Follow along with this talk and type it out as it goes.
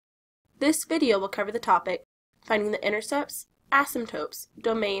This video will cover the topic, finding the intercepts, asymptotes,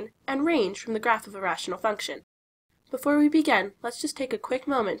 domain, and range from the graph of a rational function. Before we begin, let's just take a quick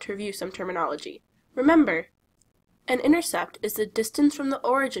moment to review some terminology. Remember, an intercept is the distance from the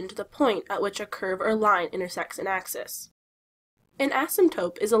origin to the point at which a curve or line intersects an axis. An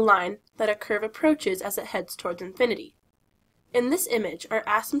asymptote is a line that a curve approaches as it heads towards infinity. In this image, our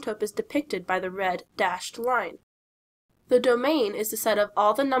asymptote is depicted by the red dashed line. The domain is the set of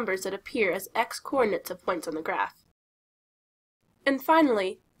all the numbers that appear as x-coordinates of points on the graph. And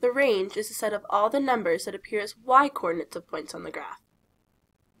finally, the range is the set of all the numbers that appear as y-coordinates of points on the graph.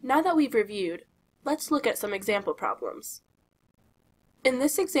 Now that we've reviewed, let's look at some example problems. In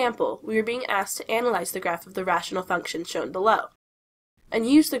this example, we are being asked to analyze the graph of the rational function shown below, and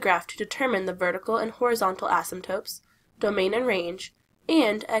use the graph to determine the vertical and horizontal asymptotes, domain and range,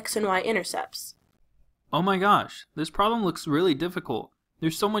 and x and y intercepts. Oh my gosh, this problem looks really difficult.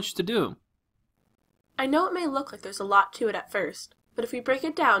 There's so much to do. I know it may look like there's a lot to it at first, but if we break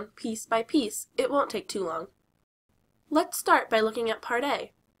it down piece by piece, it won't take too long. Let's start by looking at Part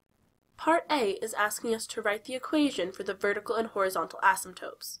A. Part A is asking us to write the equation for the vertical and horizontal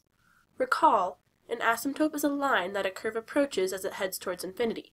asymptotes. Recall, an asymptote is a line that a curve approaches as it heads towards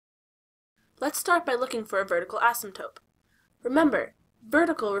infinity. Let's start by looking for a vertical asymptote. Remember,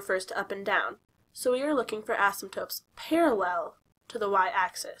 vertical refers to up and down, so we are looking for asymptotes parallel to the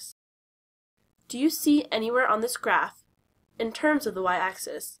y-axis. Do you see anywhere on this graph, in terms of the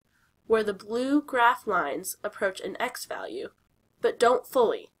y-axis, where the blue graph lines approach an x value, but don't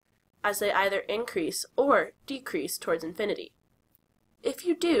fully, as they either increase or decrease towards infinity? If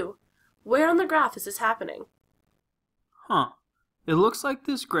you do, where on the graph is this happening? It looks like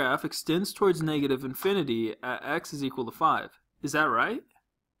this graph extends towards negative infinity at x is equal to 5. Is that right?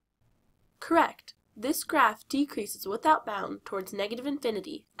 Correct. This graph decreases without bound towards negative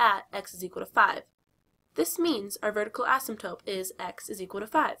infinity at x is equal to 5. This means our vertical asymptote is x is equal to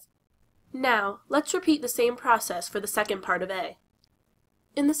 5. Now, let's repeat the same process for the second part of A.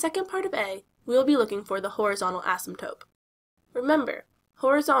 In the second part of A, we will be looking for the horizontal asymptote. Remember,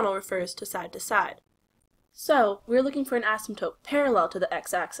 horizontal refers to side to side. So, we're looking for an asymptote parallel to the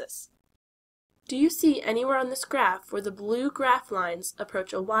x-axis. Do you see anywhere on this graph where the blue graph lines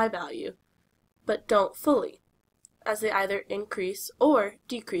approach a y value, but don't fully, as they either increase or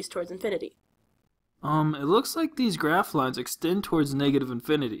decrease towards infinity? It looks like these graph lines extend towards negative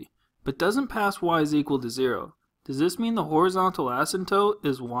infinity, but doesn't pass y is equal to 0. Does this mean the horizontal asymptote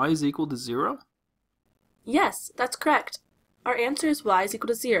is y is equal to 0? Yes, that's correct. Our answer is y is equal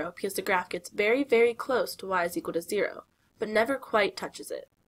to 0 because the graph gets very, very close to y is equal to 0, but never quite touches it.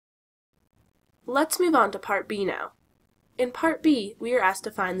 Let's move on to Part B now. In Part B, we are asked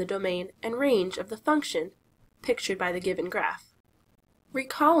to find the domain and range of the function pictured by the given graph.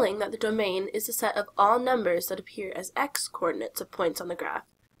 Recalling that the domain is the set of all numbers that appear as x-coordinates of points on the graph,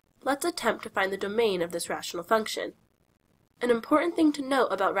 let's attempt to find the domain of this rational function. An important thing to note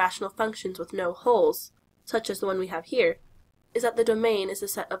about rational functions with no holes, such as the one we have here, is that the domain is the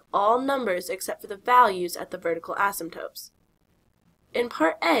set of all numbers except for the values at the vertical asymptotes. In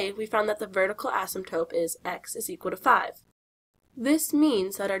Part A, we found that the vertical asymptote is x is equal to 5. This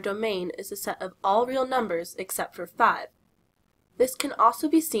means that our domain is the set of all real numbers except for 5. This can also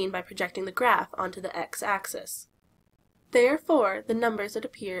be seen by projecting the graph onto the x-axis. Therefore, the numbers that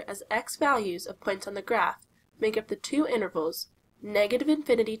appear as x values of points on the graph make up the two intervals, negative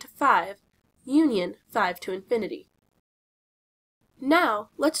infinity to 5, union 5 to infinity. Now,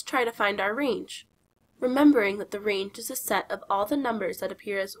 let's try to find our range, remembering that the range is a set of all the numbers that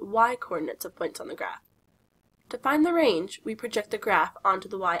appear as y-coordinates of points on the graph. To find the range, we project the graph onto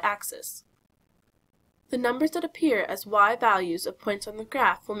the y-axis. The numbers that appear as y values of points on the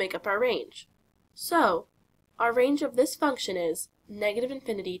graph will make up our range. So, our range of this function is negative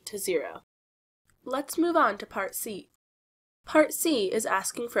infinity to 0. Let's move on to Part C. Part C is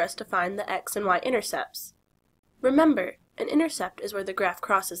asking for us to find the x and y intercepts. Remember, an intercept is where the graph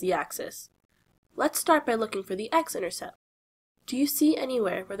crosses the axis. Let's start by looking for the x-intercept. Do you see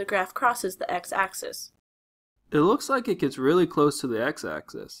anywhere where the graph crosses the x-axis? It looks like it gets really close to the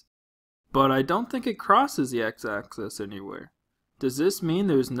x-axis, but I don't think it crosses the x-axis anywhere. Does this mean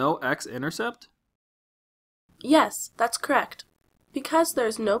there's no x-intercept? Yes, that's correct. Because there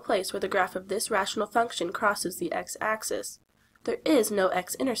is no place where the graph of this rational function crosses the x-axis, there is no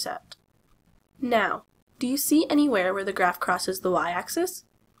x-intercept. Now, do you see anywhere where the graph crosses the y-axis?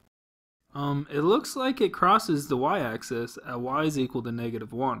 It looks like it crosses the y-axis at y is equal to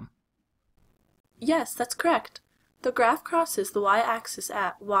negative 1. Yes, that's correct. The graph crosses the y-axis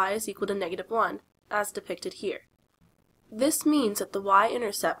at y is equal to negative 1, as depicted here. This means that the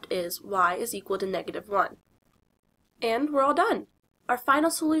y-intercept is y is equal to -1. And we're all done! Our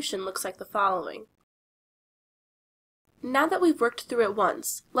final solution looks like the following. Now that we've worked through it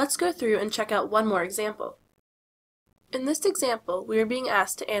once, let's go through and check out one more example. In this example, we are being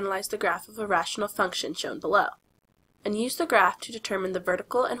asked to analyze the graph of a rational function shown below, and use the graph to determine the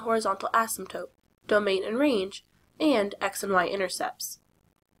vertical and horizontal asymptote, domain and range, and x and y intercepts.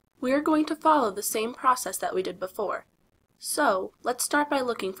 We are going to follow the same process that we did before, so let's start by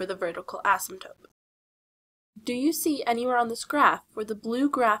looking for the vertical asymptote. Do you see anywhere on this graph where the blue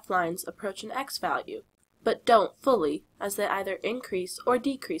graph lines approach an x value, but don't fully, as they either increase or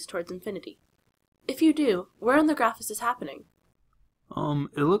decrease towards infinity? If you do, where on the graph is this happening?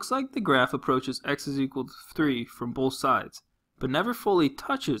 It looks like the graph approaches x is equal to 3 from both sides, but never fully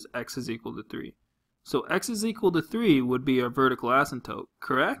touches x is equal to 3. So x is equal to 3 would be our vertical asymptote,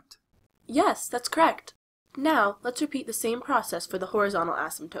 correct? Yes, that's correct. Now, let's repeat the same process for the horizontal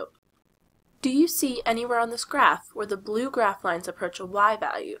asymptote. Do you see anywhere on this graph where the blue graph lines approach a y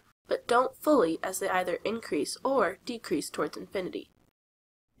value, but don't fully as they either increase or decrease towards infinity?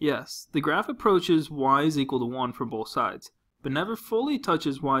 Yes, the graph approaches y is equal to 1 from both sides, but never fully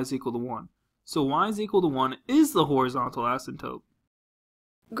touches y is equal to 1. So y is equal to 1 is the horizontal asymptote.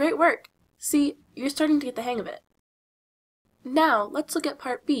 Great work! See, you're starting to get the hang of it. Now, let's look at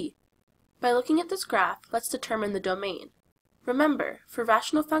part B. By looking at this graph, let's determine the domain. Remember, for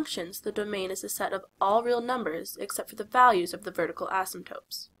rational functions, the domain is a set of all real numbers except for the values of the vertical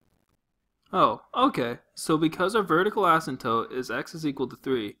asymptotes. Oh, okay. So because our vertical asymptote is x is equal to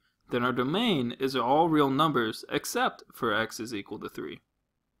 3, then our domain is all real numbers except for x is equal to 3.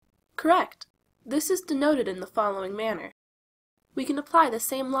 Correct. This is denoted in the following manner. We can apply the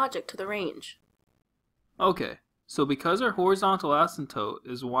same logic to the range. Okay, so because our horizontal asymptote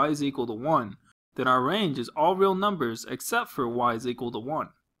is y is equal to 1, then our range is all real numbers except for y is equal to 1.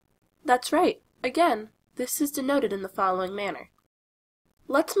 That's right. Again, this is denoted in the following manner.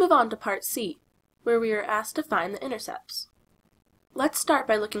 Let's move on to part C, where we are asked to find the intercepts. Let's start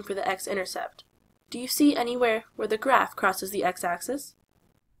by looking for the x-intercept. Do you see anywhere where the graph crosses the x-axis?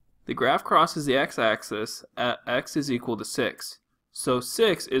 The graph crosses the x-axis at x is equal to 6. So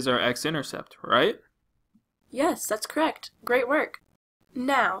 6 is our x-intercept, right? Yes, that's correct. Great work.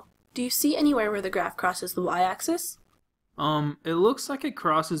 Now, do you see anywhere where the graph crosses the y-axis? It looks like it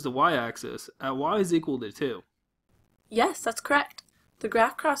crosses the y-axis at y is equal to 2. Yes, that's correct. The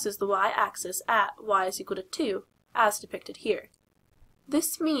graph crosses the y-axis at y is equal to 2, as depicted here.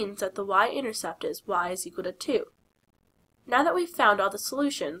 This means that the y-intercept is y is equal to 2. Now that we've found all the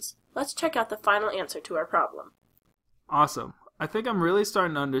solutions, let's check out the final answer to our problem. Awesome. I think I'm really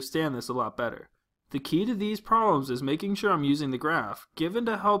starting to understand this a lot better. The key to these problems is making sure I'm using the graph given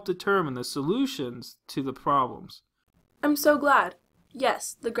to help determine the solutions to the problems. I'm so glad.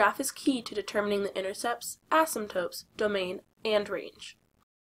 Yes, the graph is key to determining the intercepts, asymptotes, domain, and range.